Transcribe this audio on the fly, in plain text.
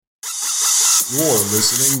You're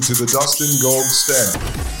listening to the Dustin Gold Stand.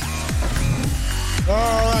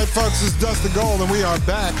 All right, folks, this is Dustin Gold, and we are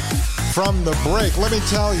back from the break. Let me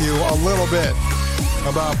tell you a little bit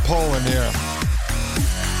about Poland here.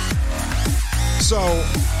 So,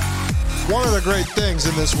 one of the great things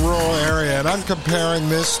in this rural area, and I'm comparing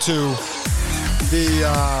this to the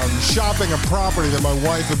shopping of property that my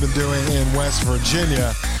wife had been doing in West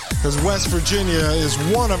Virginia, because West Virginia is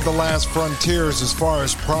one of the last frontiers as far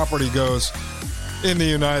as property goes in the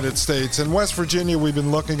United States. In West Virginia, we've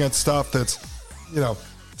been looking at stuff that's,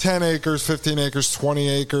 10 acres, 15 acres, 20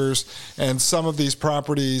 acres, and some of these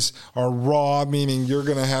properties are raw, meaning you're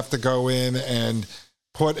going to have to go in and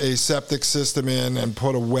put a septic system in and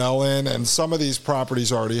put a well in, and some of these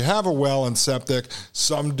properties already have a well and septic.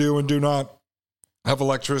 Some do and do not have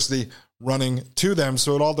electricity running to them,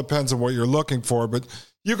 so it all depends on what you're looking for, but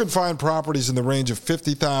you can find properties in the range of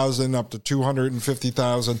 $50,000 up to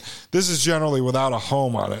 $250,000. This is generally without a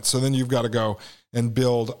home on it, so then you've got to go and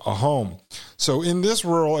build a home. So in this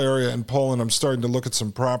rural area in Poland, I'm starting to look at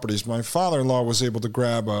some properties. My father-in-law was able to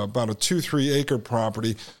grab about a 2-3 acre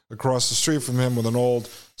property across the street from him with an old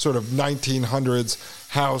sort of 1900s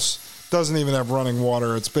house. Doesn't even have running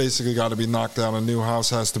water. It's basically got to be knocked down. A new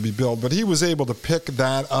house has to be built. But he was able to pick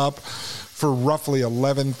that up for roughly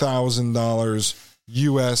 $11,000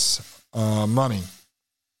 U.S. money.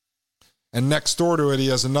 And next door to it, he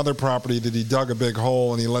has another property that he dug a big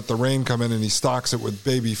hole and he let the rain come in and he stocks it with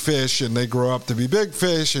baby fish and they grow up to be big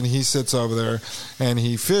fish, and he sits over there and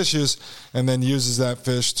he fishes and then uses that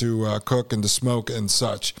fish to cook and to smoke and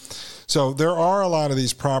such. So there are a lot of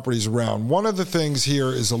these properties around. One of the things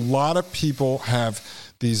here is a lot of people have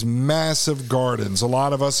these massive gardens. A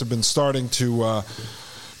lot of us have been starting to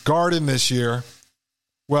garden this year.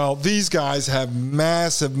 Well, these guys have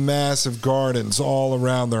massive, massive gardens all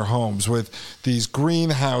around their homes with these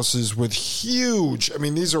greenhouses with huge,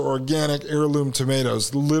 these are organic heirloom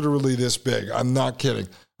tomatoes, literally this big. I'm not kidding.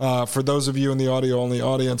 For those of you in the audio-only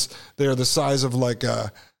audience, they're the size of like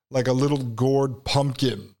a little gourd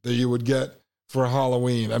pumpkin that you would get for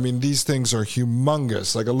Halloween. These things are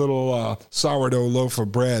humongous, like a little sourdough loaf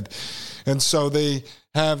of bread. And so they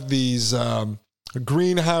have these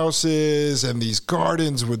greenhouses and these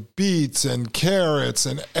gardens with beets and carrots,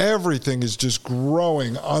 and everything is just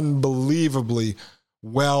growing unbelievably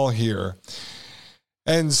well here.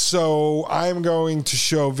 And so I'm going to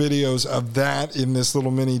show videos of that in this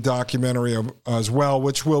little mini documentary as well,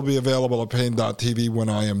 which will be available at Pain.tv when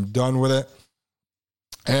I am done with it.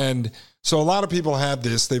 And so a lot of people have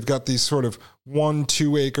this. They've got these sort of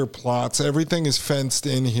 1-2 acre plots. Everything is fenced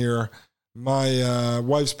in here. My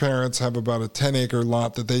wife's parents have about a 10 acre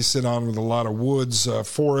lot that they sit on with a lot of woods,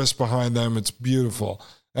 forest behind them. It's beautiful,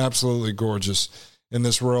 absolutely gorgeous in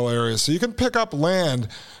this rural area. So you can pick up land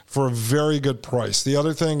for a very good price. The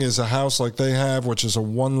other thing is a house like they have, which is a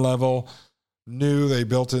one level new. They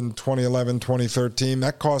built in 2011, 2013.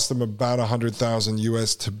 That cost them about $100,000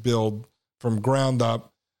 US to build from ground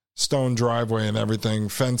up, stone driveway and everything,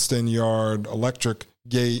 fenced in yard, electric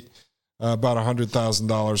gate, about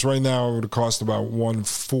 $100,000. Right now it would cost about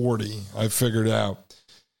 $140,000, I figured out.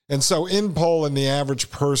 And so in Poland, the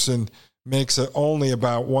average person makes only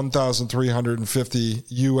about $1,350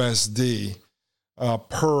 USD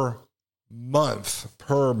per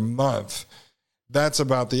month. That's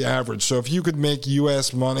about the average. So if you could make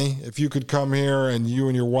U.S. money, if you could come here and you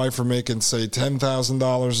and your wife are making, say,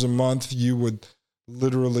 $10,000 a month, you would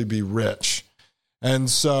literally be rich. And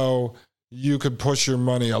so you could push your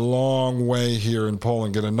money a long way here in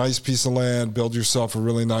Poland, get a nice piece of land, build yourself a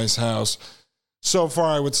really nice house. So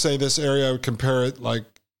far, I would say this area, I would compare it like,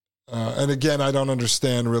 and again, I don't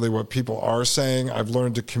understand really what people are saying. I've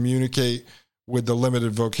learned to communicate with the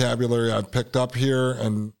limited vocabulary I've picked up here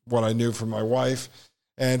and what I knew from my wife,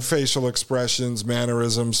 and facial expressions,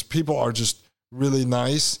 mannerisms. People are just really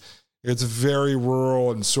nice. It's very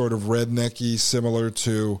rural and sort of rednecky, similar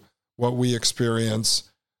to what we experience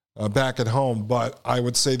back at home, but I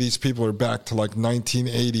would say these people are back to like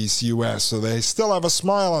 1980s U.S., so they still have a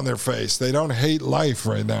smile on their face. They don't hate life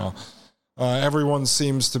right now. Everyone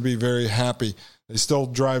seems to be very happy. They still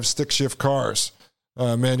drive stick-shift cars,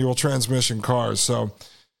 manual transmission cars. So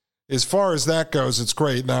as far as that goes, it's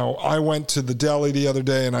great. Now, I went to the deli the other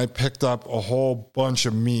day, and I picked up a whole bunch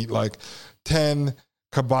of meat, like 10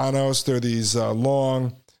 cabanos. They're these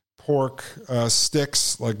long pork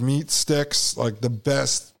sticks, like meat sticks, like the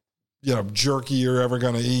best jerky you're ever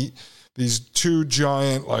going to eat. These two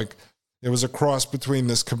giant, like, it was a cross between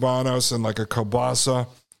this cabanos and like a kielbasa,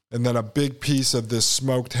 and then a big piece of this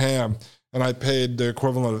smoked ham. and I paid the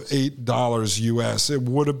equivalent of $8 US. It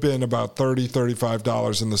would have been about $30,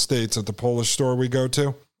 $35 in the States at the Polish store we go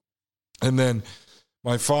to. And then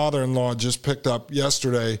my father-in-law just picked up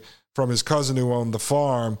yesterday from his cousin who owned the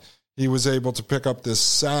farm. He was able to pick up this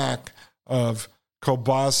sack of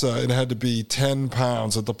kielbasa. It had to be 10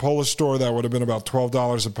 pounds. At the Polish store, that would have been about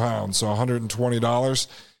 $12 a pound, so $120.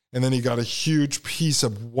 And then he got a huge piece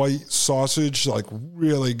of white sausage, like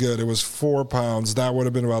really good. It was 4 pounds. That would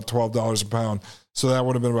have been about $12 a pound. So that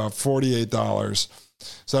would have been about $48.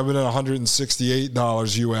 So that would have been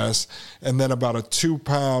 $168 US. And then about a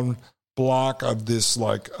 2-pound block of this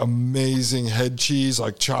like amazing head cheese,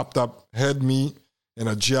 like chopped up head meat in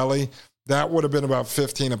a jelly. That would have been about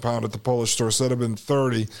 $15 a pound at the Polish store. So that would have been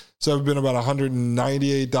 $30. So it would have been about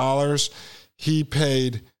 $198. He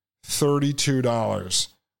paid $32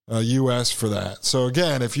 US for that. So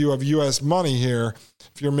again, if you have US money here,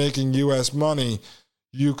 if you're making US money,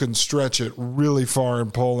 you can stretch it really far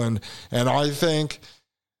in Poland. And I think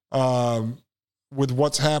with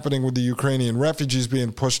what's happening with the Ukrainian refugees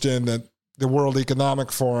being pushed in, that the World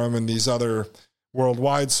Economic Forum and these other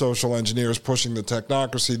worldwide social engineers pushing the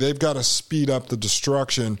technocracy, they've got to speed up the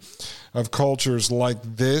destruction of cultures like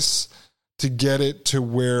this to get it to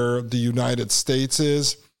where the United States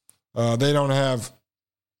is. They don't have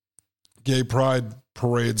gay pride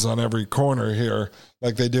parades on every corner here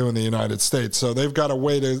like they do in the United States. So they've got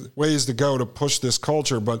ways to go to push this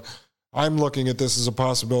culture, but I'm looking at this as a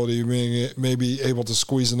possibility of being maybe able to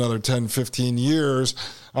squeeze another 10, 15 years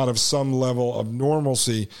out of some level of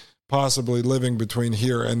normalcy, possibly living between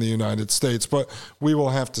here and the United States. But we will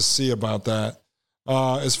have to see about that.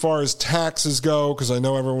 As far as taxes go, because I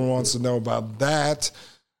know everyone wants to know about that,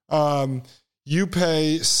 you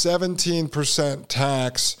pay 17%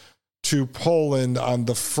 tax to Poland on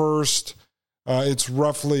the first, it's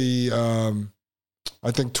roughly,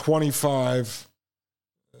 I think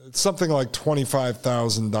it's something like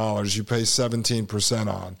 $25,000 you pay 17%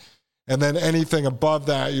 on. And then anything above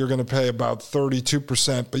that, you're going to pay about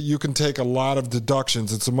 32%, but you can take a lot of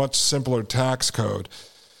deductions. It's a much simpler tax code.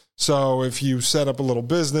 So if you set up a little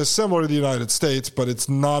business, similar to the United States, but it's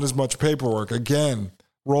not as much paperwork. Again,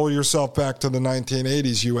 roll yourself back to the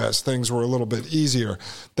 1980s US. Things were a little bit easier.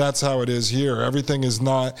 That's how it is here. Everything is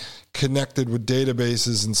not connected with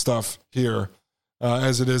databases and stuff here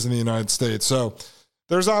as it is in the United States. So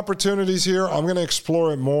there's opportunities here. I'm going to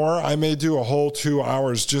explore it more. I may do a whole 2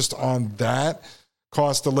 hours just on that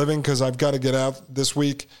cost of living because I've got to get out this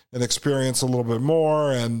week and experience a little bit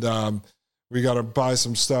more. And we got to buy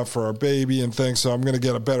some stuff for our baby and things. So I'm going to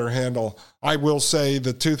get a better handle. I will say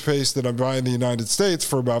the toothpaste that I'm buying in the United States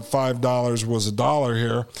for about $5 was $1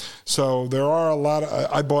 here. So there are a lot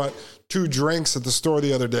of, I bought 2 drinks at the store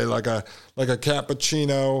the other day, like a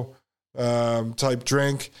cappuccino type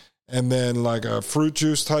drink, and then like a fruit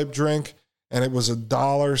juice type drink, and it was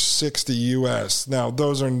 $1.60 US. Now,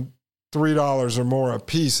 those are $3 or more a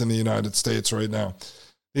piece in the United States right now.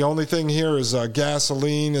 The only thing here is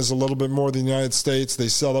gasoline is a little bit more than the United States. They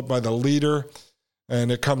sell it by the liter, and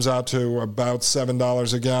it comes out to about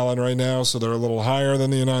 $7 a gallon right now, so they're a little higher than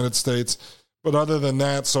the United States. But other than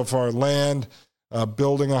that, so far, land,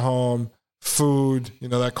 building a home, food,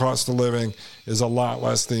 that cost of living is a lot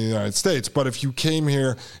less than the United States. But if you came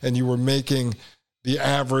here and you were making the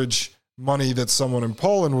average money that someone in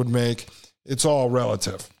Poland would make, it's all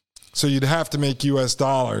relative. So you'd have to make US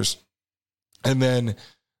dollars and then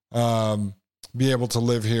be able to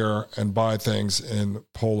live here and buy things in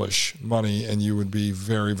Polish money, and you would be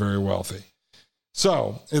very, very wealthy.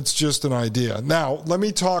 So it's just an idea. Now, let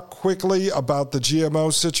me talk quickly about the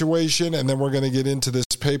GMO situation, and then we're going to get into this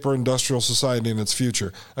paper industrial society and its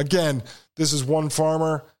future. Again, this is one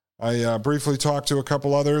farmer. I briefly talked to a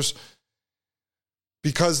couple others.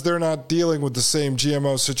 Because they're not dealing with the same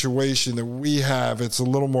GMO situation that we have, it's a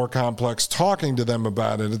little more complex talking to them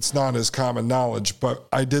about it. It's not as common knowledge, but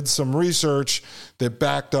I did some research that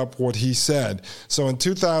backed up what he said. So in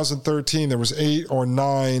 2013, there was 8 or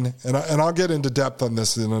 9, and I'll get into depth on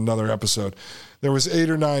this in another episode. There was 8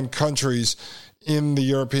 or 9 countries in the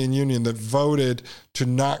European Union that voted to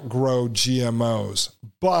not grow GMOs.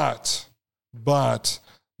 But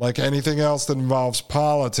like anything else that involves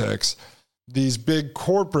politics, these big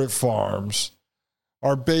corporate farms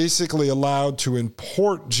are basically allowed to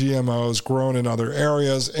import GMOs grown in other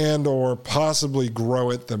areas and or possibly grow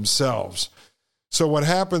it themselves. So what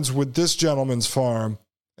happens with this gentleman's farm,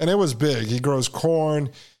 and it was big, he grows corn,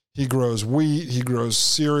 he grows wheat, he grows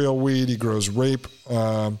cereal wheat, he grows rape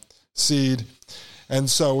seed, and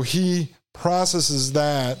so he processes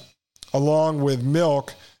that along with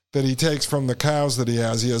milk that he takes from the cows that he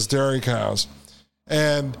has. He has dairy cows.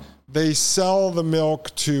 And they sell the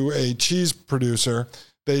milk to a cheese producer.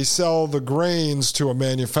 They sell the grains to a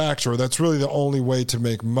manufacturer. That's really the only way to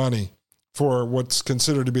make money for what's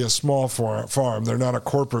considered to be a small farm. They're not a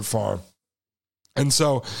corporate farm. And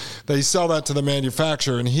so they sell that to the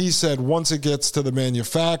manufacturer. And he said once it gets to the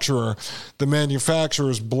manufacturers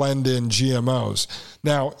blend in GMOs.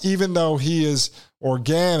 Now, even though he is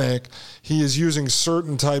organic, he is using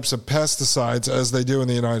certain types of pesticides, as they do in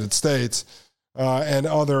the United States, and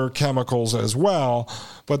other chemicals as well.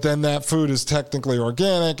 But then that food is technically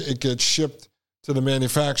organic. It gets shipped to the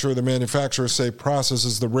manufacturer. The manufacturer, say,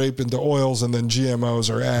 processes the rape into oils, and then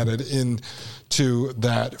GMOs are added into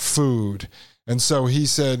that food. And so he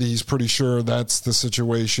said he's pretty sure that's the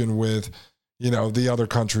situation with, the other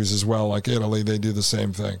countries as well, like Italy. They do the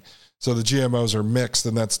same thing. So the GMOs are mixed,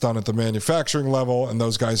 and that's done at the manufacturing level, and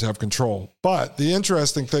those guys have control. But the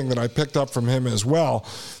interesting thing that I picked up from him as well,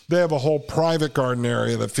 they have a whole private garden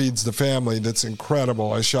area that feeds the family that's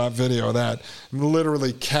incredible. I shot video of that.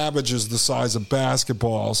 Literally cabbages the size of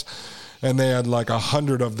basketballs, and they had like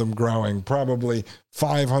 100 of them growing, probably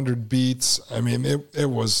 500 beets. I mean, it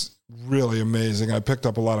was really amazing. I picked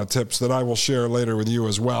up a lot of tips that I will share later with you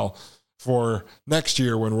as well for next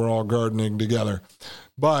year when we're all gardening together.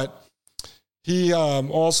 But he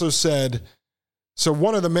also said, so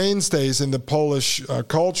one of the mainstays in the Polish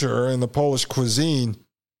culture and the Polish cuisine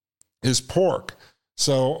is pork.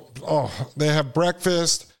 So they have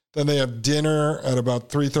breakfast, then they have dinner at about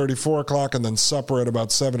 3:30, 4 o'clock, and then supper at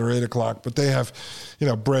about 7 or 8 o'clock. But they have,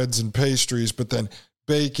 breads and pastries, but then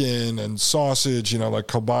bacon and sausage, like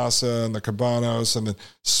kielbasa and the kabanos, and then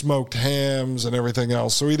smoked hams and everything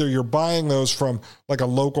else. So either you're buying those from like a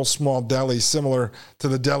local small deli, similar to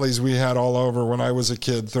the delis we had all over when I was a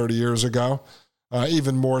kid 30 years ago,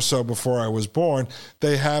 even more so before I was born.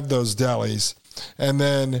 They have those delis. And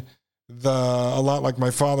then a lot like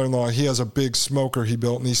my father-in-law, he has a big smoker he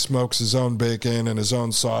built, and he smokes his own bacon and his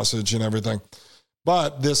own sausage and everything.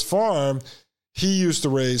 But this farm, he used to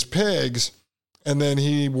raise pigs, and then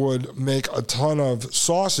he would make a ton of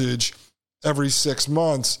sausage every 6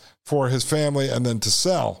 months for his family and then to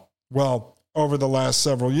sell. Well, over the last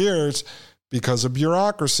several years, because of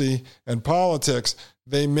bureaucracy and politics,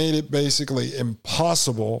 they made it basically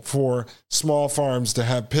impossible for small farms to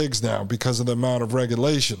have pigs now because of the amount of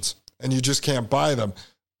regulations. And you just can't buy them.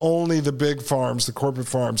 Only the big farms, the corporate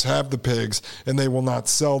farms, have the pigs, and they will not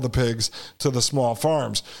sell the pigs to the small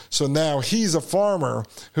farms. So now he's a farmer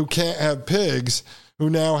who can't have pigs, who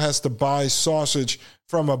now has to buy sausage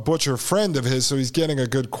from a butcher friend of his, so he's getting a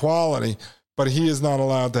good quality, but he is not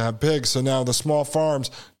allowed to have pigs. So now the small farms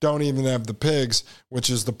don't even have the pigs, which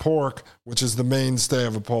is the pork, which is the mainstay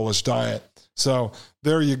of a Polish diet. So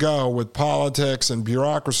there you go. With politics and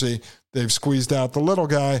bureaucracy, they've squeezed out the little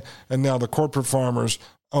guy, and now the corporate farmers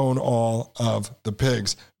own all of the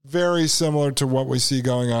pigs. Very similar to what we see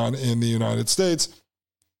going on in the United States,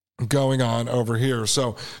 going on over here.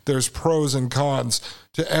 So there's pros and cons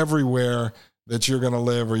to everywhere that you're going to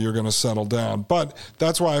live or you're going to settle down. But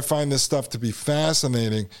that's why I find this stuff to be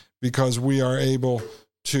fascinating, because we are able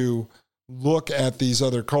to look at these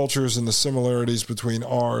other cultures and the similarities between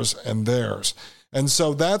ours and theirs. And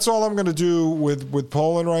so that's all I'm going to do with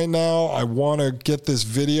Poland right now. I want to get this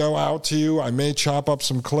video out to you. I may chop up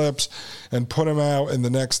some clips and put them out in the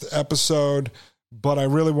next episode, but I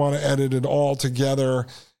really want to edit it all together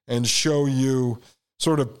and show you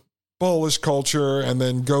sort of Polish culture, and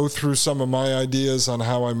then go through some of my ideas on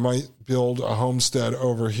how I might build a homestead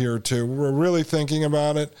over here too. We're really thinking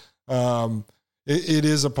about it. It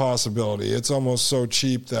is a possibility. It's almost so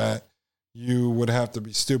cheap that you would have to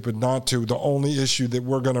be stupid not to. The only issue that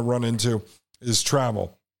we're going to run into is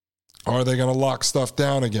travel. Are they going to lock stuff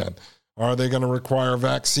down again? Are they going to require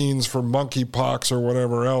vaccines for monkeypox or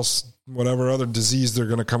whatever else, whatever other disease they're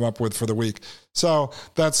going to come up with for the week? So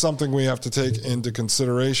that's something we have to take into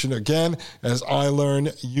consideration. Again, as I learn,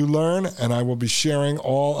 you learn, and I will be sharing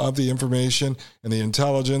all of the information and the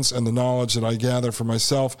intelligence and the knowledge that I gather for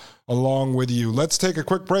myself along with you. Let's take a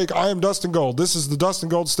quick break. I am Dustin Gold. This is the Dustin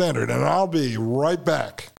Gold Standard, and I'll be right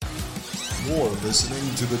back. You're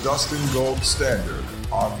listening to the Dustin Gold Standard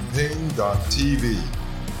on Pain.tv.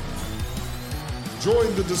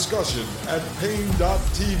 Join the discussion at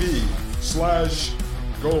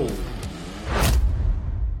Pain.tv/gold.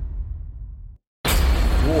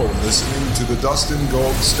 You're listening to the Dustin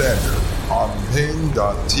Gold Standard on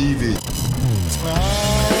Pain.tv. All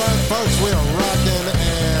right, folks, we are rocking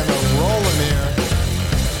and rolling here.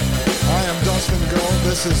 I am Dustin Gold.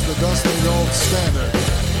 This is the Dustin Gold Standard.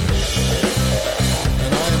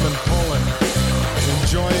 And I am in Poland,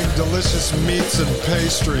 enjoying delicious meats and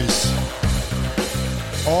pastries.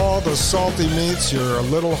 All the salty meats your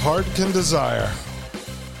little heart can desire.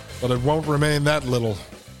 But it won't remain that little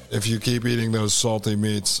if you keep eating those salty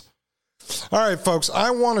meats. All right, folks,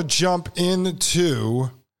 I want to jump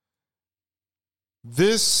into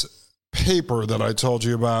this paper that I told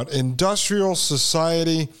you about, Industrial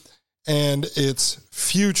Society and Its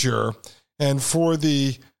Future. And for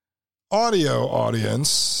the audio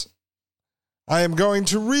audience, I am going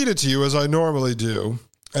to read it to you as I normally do.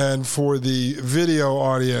 And for the video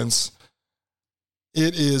audience,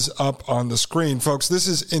 it is up on the screen. Folks, this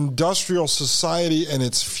is Industrial Society and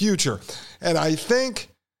Its Future. And I think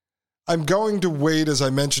I'm going to wait, as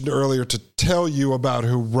I mentioned earlier, to tell you about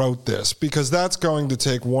who wrote this, because that's going to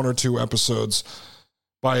take one or two episodes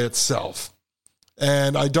by itself.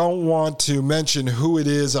 And I don't want to mention who it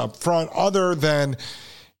is up front, other than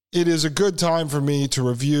it is a good time for me to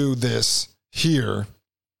review this here,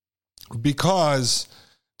 because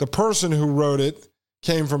the person who wrote it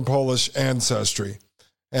came from Polish ancestry.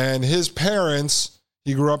 And his parents,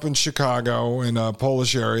 he grew up in Chicago in a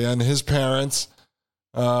Polish area, and his parents,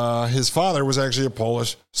 his father was actually a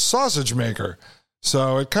Polish sausage maker.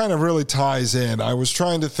 So it kind of really ties in. I was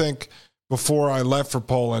trying to think before I left for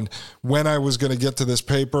Poland when I was going to get to this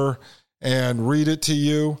paper and read it to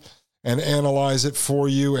you and analyze it for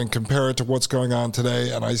you and compare it to what's going on today.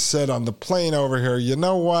 And I said on the plane over here, you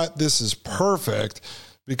know what? This is perfect,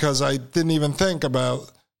 because I didn't even think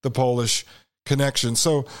about the Polish connection.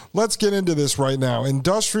 So let's get into this right now.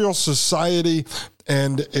 Industrial Society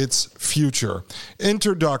and Its Future.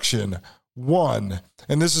 Introduction 1.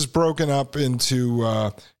 And this is broken up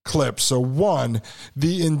into clips. So 1,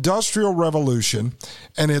 the Industrial Revolution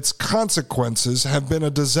and its consequences have been a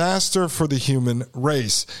disaster for the human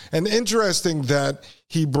race. And interesting that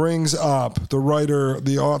he brings up,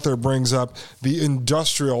 the author brings up the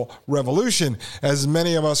Industrial Revolution, as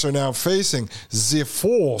many of us are now facing the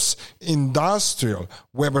false Industrial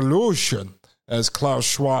Revolution, as Klaus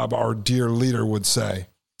Schwab, our dear leader, would say.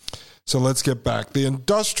 So let's get back. The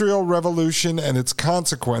Industrial Revolution and its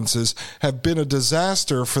consequences have been a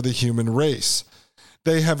disaster for the human race.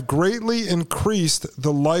 They have greatly increased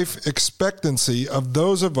the life expectancy of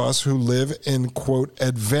those of us who live in, quote,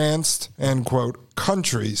 advanced, end quote,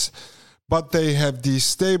 countries. But they have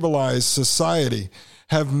destabilized society,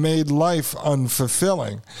 have made life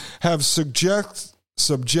unfulfilling, have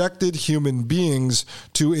subjected human beings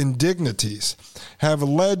to indignities, have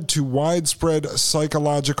led to widespread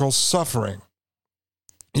psychological suffering.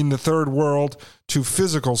 In the third world, to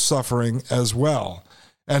physical suffering as well,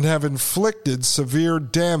 and have inflicted severe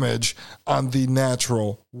damage on the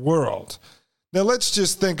natural world. Now, let's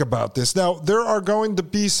just think about this. Now, there are going to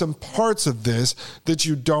be some parts of this that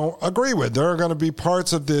you don't agree with. There are going to be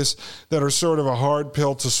parts of this that are sort of a hard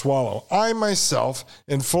pill to swallow. I myself,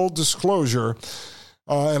 in full disclosure,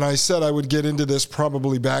 and I said I would get into this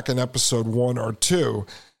probably back in episode 1 or 2.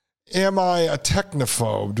 Am I a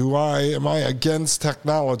technophobe? Am I against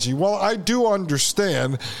technology? Well, I do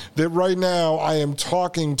understand that right now I am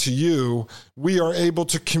talking to you. We are able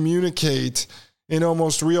to communicate in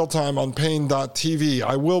almost real time on Pain.tv.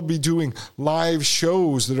 I will be doing live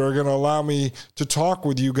shows that are going to allow me to talk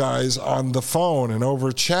with you guys on the phone and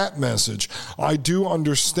over chat message. I do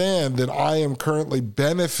understand that I am currently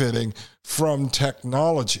benefiting from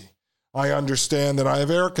technology. I understand that I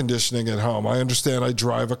have air conditioning at home. I understand I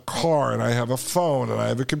drive a car and I have a phone and I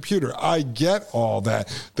have a computer. I get all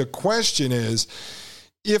that. The question is,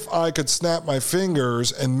 if I could snap my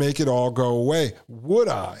fingers and make it all go away, would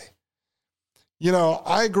I? You know,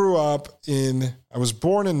 I was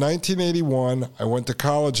born in 1981. I went to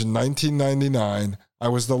college in 1999. I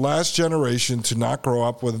was the last generation to not grow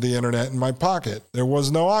up with the internet in my pocket. There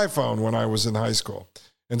was no iPhone when I was in high school.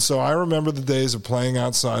 And so I remember the days of playing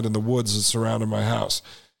outside in the woods that surrounded my house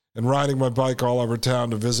and riding my bike all over town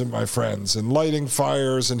to visit my friends and lighting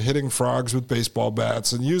fires and hitting frogs with baseball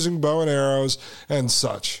bats and using bow and arrows and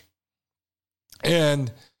such. And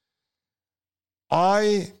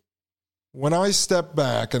when I step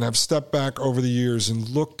back, and I've stepped back over the years and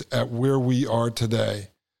looked at where we are today,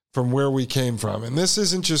 from where we came from, and this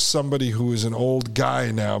isn't just somebody who is an old guy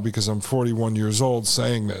now because I'm 41 years old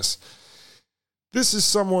saying this. This is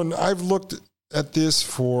someone, I've looked at this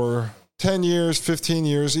for 10 years, 15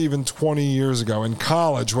 years, even 20 years ago in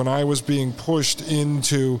college when I was being pushed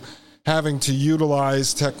into having to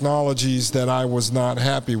utilize technologies that I was not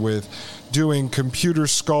happy with, doing computer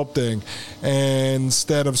sculpting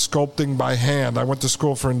instead of sculpting by hand. I went to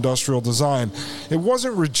school for industrial design. It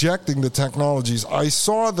wasn't rejecting the technologies. I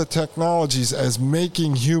saw the technologies as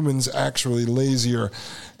making humans actually lazier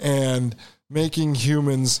and making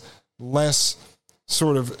humans less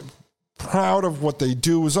sort of proud of what they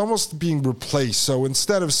do is almost being replaced. So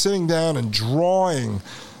instead of sitting down and drawing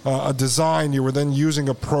a design, you were then using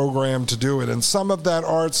a program to do it. And some of that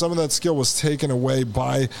art, some of that skill was taken away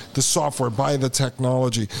by the software, by the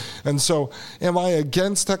technology. And so am I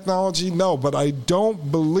against technology? No, but I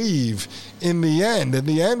don't believe in the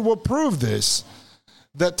end will prove this,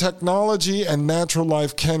 that technology and natural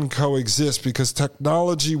life can coexist, because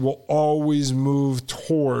technology will always move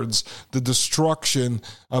towards the destruction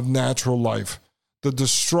of natural life, the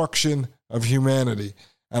destruction of humanity.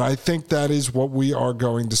 And I think that is what we are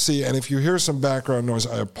going to see. And if you hear some background noise,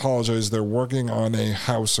 I apologize. They're working on a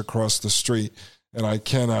house across the street, and I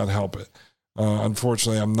cannot help it.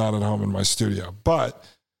 Unfortunately, I'm not at home in my studio. But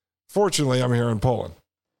fortunately, I'm here in Poland.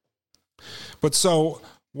 But so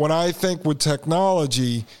what I think with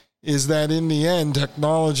technology is that in the end,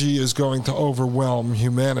 technology is going to overwhelm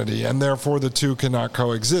humanity, and therefore the two cannot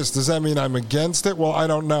coexist. Does that mean I'm against it? Well, I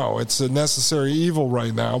don't know. It's a necessary evil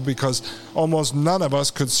right now, because almost none of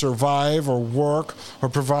us could survive or work or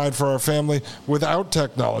provide for our family without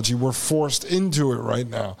technology. We're forced into it right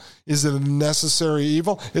now. Is it a necessary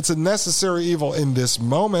evil? It's a necessary evil in this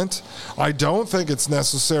moment. I don't think it's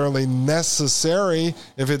necessarily necessary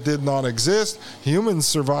if it did not exist. Humans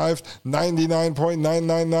survived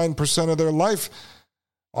 99.999% of their life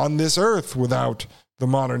on this earth without the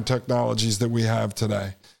modern technologies that we have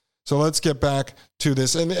today. So let's get back to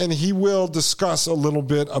this. And he will discuss a little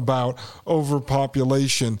bit about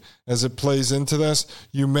overpopulation as it plays into this.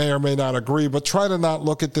 You may or may not agree, but try to not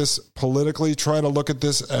look at this politically. Try to look at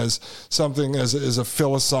this as something, as a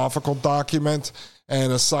philosophical document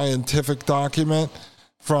and a scientific document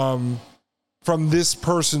from this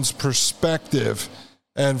person's perspective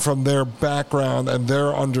and from their background and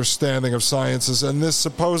their understanding of sciences. And this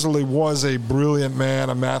supposedly was a brilliant man,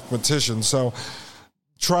 a mathematician. So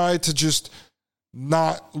try to just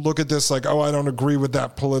not look at this like, oh, I don't agree with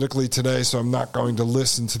that politically today, so I'm not going to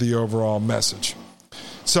listen to the overall message.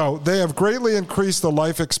 So they have greatly increased the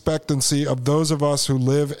life expectancy of those of us who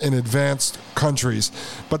live in advanced countries,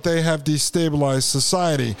 but they have destabilized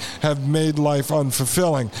society, have made life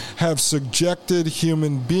unfulfilling, have subjected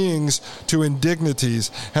human beings to indignities,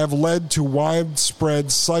 have led to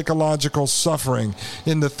widespread psychological suffering,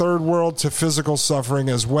 in the third world to physical suffering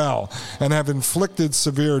as well, and have inflicted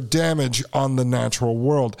severe damage on the natural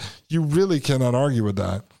world. You really cannot argue with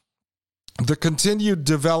that. The continued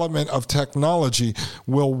development of technology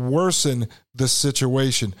will worsen the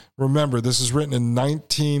situation. Remember, this is written in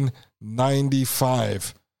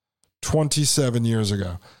 1995, 27 years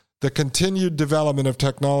ago. The continued development of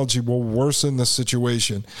technology will worsen the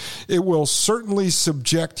situation. It will certainly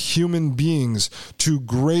subject human beings to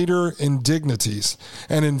greater indignities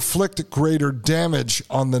and inflict greater damage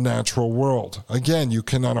on the natural world. Again, you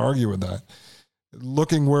cannot argue with that.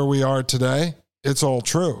 Looking where we are today, it's all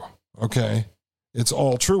true. Okay, it's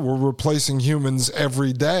all true. We're replacing humans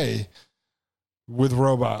every day with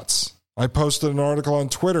robots. I posted an article on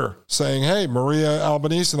Twitter saying, hey, Maria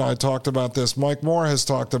Albanese and I talked about this. Mike Moore has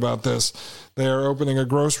talked about this. They are opening a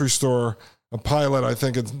grocery store, a pilot, I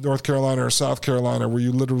think it's North Carolina or South Carolina, where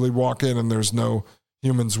you literally walk in and there's no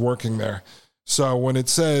humans working there. So when it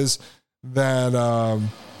says that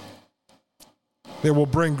it will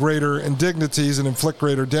bring greater indignities and inflict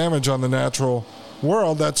greater damage on the natural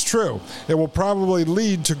world, that's true. It will probably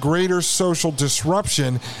lead to greater social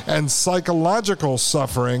disruption and psychological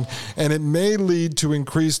suffering, and it may lead to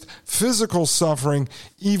increased physical suffering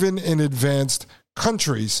even in advanced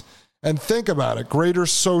countries. And think about it, greater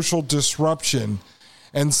social disruption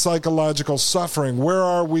and psychological suffering. Where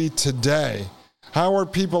are we today? How are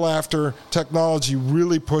people after technology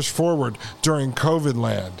really pushed forward during COVID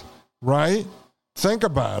land, right? Think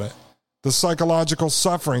about it. The psychological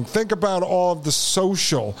suffering. Think about all of the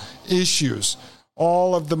social issues,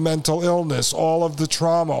 all of the mental illness, all of the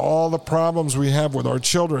trauma, all the problems we have with our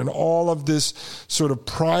children, all of this sort of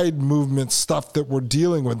pride movement stuff that we're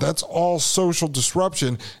dealing with. That's all social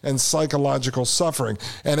disruption and psychological suffering.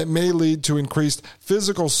 And it may lead to increased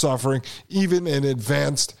physical suffering even in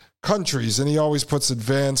advanced countries. And he always puts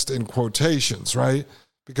advanced in quotations, right?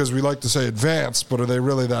 Because we like to say advanced, but are they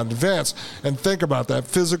really that advanced? And think about that.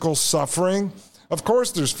 Physical suffering. Of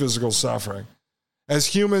course there's physical suffering. As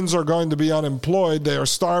humans are going to be unemployed, they are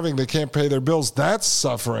starving, they can't pay their bills. That's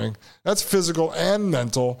suffering. That's physical and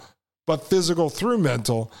mental, but physical through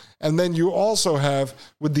mental. And then you also have,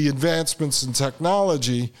 with the advancements in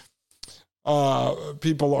technology,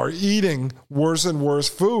 people are eating worse and worse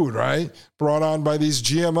food, right? Brought on by these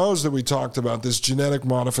GMOs that we talked about, this genetic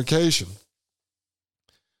modification.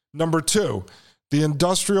 Number two, the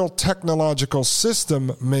industrial technological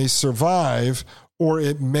system may survive or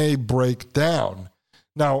it may break down.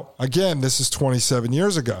 Now, again, this is 27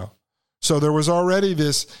 years ago. So there was already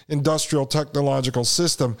this industrial technological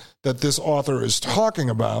system that this author is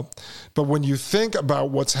talking about. But when you think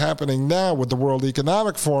about what's happening now with the World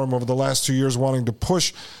Economic Forum over the last 2 years wanting to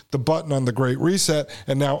push the button on the Great Reset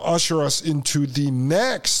and now usher us into the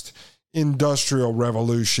next industrial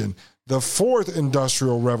revolution, the fourth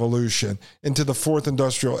industrial revolution, into the fourth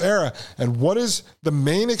industrial era. And what is the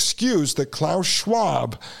main excuse that Klaus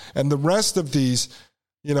Schwab and the rest of these,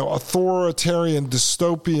 authoritarian,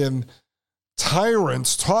 dystopian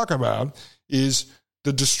tyrants talk about is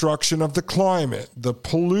the destruction of the climate, the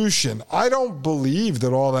pollution. I don't believe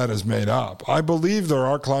that all that is made up. I believe there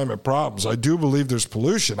are climate problems. I do believe there's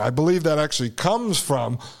pollution. I believe that actually comes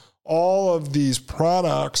from all of these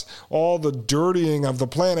products, all the dirtying of the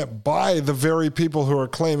planet by the very people who are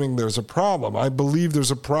claiming there's a problem. I believe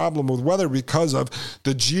there's a problem with weather because of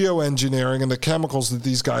the geoengineering and the chemicals that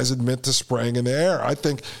these guys admit to spraying in the air. I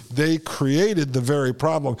think they created the very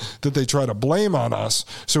problem that they try to blame on us.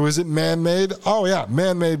 So is it man-made? Oh yeah,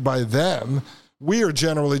 man-made by them. We are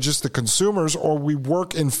generally just the consumers, or we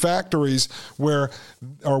work in factories or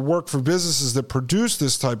work for businesses that produce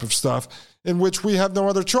this type of stuff, in which we have no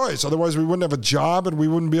other choice. Otherwise, we wouldn't have a job and we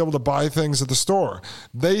wouldn't be able to buy things at the store.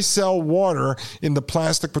 They sell water in the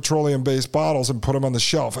plastic petroleum-based bottles and put them on the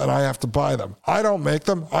shelf, and I have to buy them. I don't make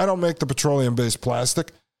them. I don't make the petroleum-based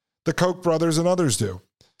plastic. The Koch brothers and others do.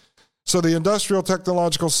 So the industrial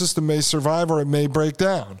technological system may survive or it may break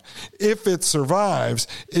down. If it survives,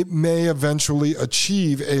 it may eventually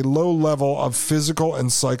achieve a low level of physical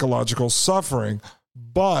and psychological suffering,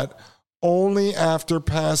 but only after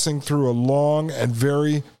passing through a long and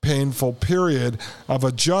very painful period of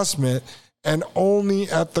adjustment, and only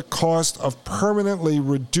at the cost of permanently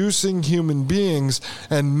reducing human beings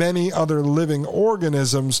and many other living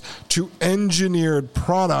organisms to engineered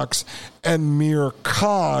products and mere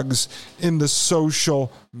cogs in the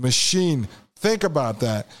social machine. Think about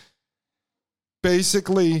that.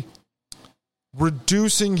 Basically,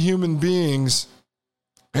 reducing human beings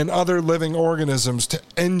and other living organisms to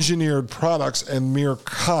engineered products and mere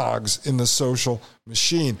cogs in the social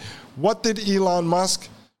machine. What did Elon Musk,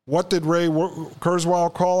 what did Ray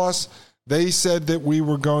Kurzweil call us? They said that we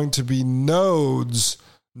were going to be nodes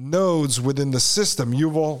within the system.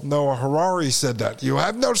 Yuval Noah Harari said that. You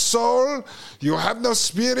have no soul, you have no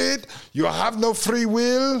spirit, you have no free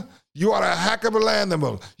will, you are a hackable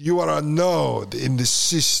animal, you are a node in the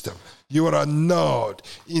system. You are a node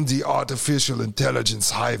in the artificial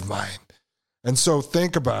intelligence hive mind. And so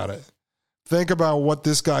think about it. Think about what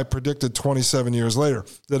this guy predicted 27 years later,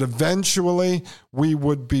 that eventually we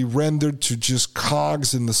would be rendered to just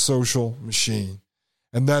cogs in the social machine.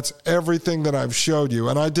 And that's everything that I've showed you.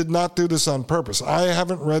 And I did not do this on purpose. I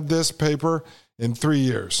haven't read this paper in 3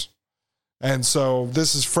 years. And so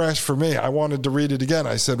this is fresh for me. I wanted to read it again.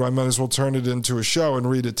 I said, well, I might as well turn it into a show and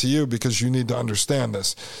read it to you because you need to understand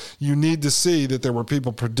this. You need to see that there were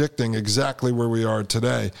people predicting exactly where we are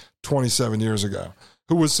today 27 years ago,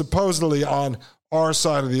 who was supposedly on our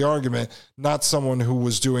side of the argument, not someone who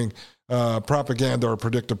was doing propaganda or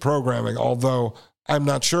predictive programming, although I'm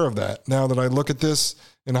not sure of that. Now that I look at this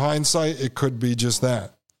in hindsight, it could be just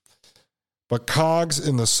that. But cogs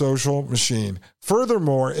in the social machine.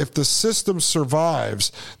 Furthermore, if the system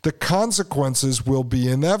survives, the consequences will be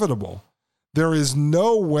inevitable. There is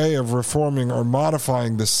no way of reforming or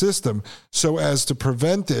modifying the system so as to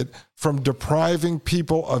prevent it from depriving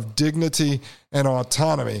people of dignity and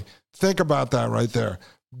autonomy. Think about that right there.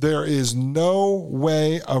 There is no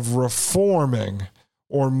way of reforming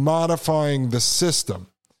or modifying the system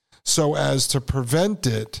so as to prevent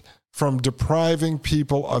it from depriving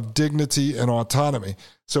people of dignity and autonomy.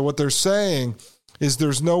 So what they're saying is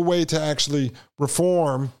there's no way to actually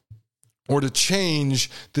reform or to change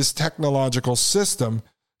this technological system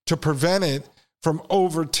to prevent it from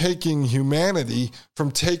overtaking humanity, from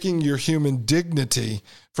taking your human dignity,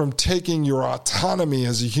 from taking your autonomy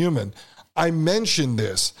as a human. I mentioned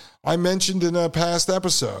this. I mentioned in a past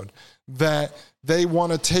episode that they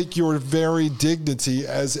want to take your very dignity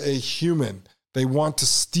as a human. They want to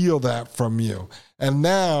steal that from you. And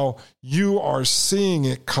now you are seeing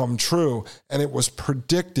it come true. And it was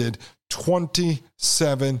predicted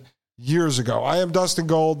 27 years ago. I am Dustin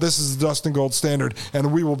Gold. This is the Dustin Gold Standard.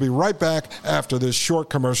 And we will be right back after this short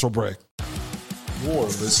commercial break. You're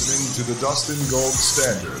listening to the Dustin Gold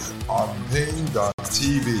Standard on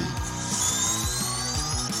Pain.tv.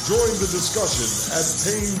 Join the discussion at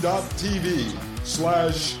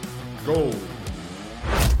Pain.tv/gold.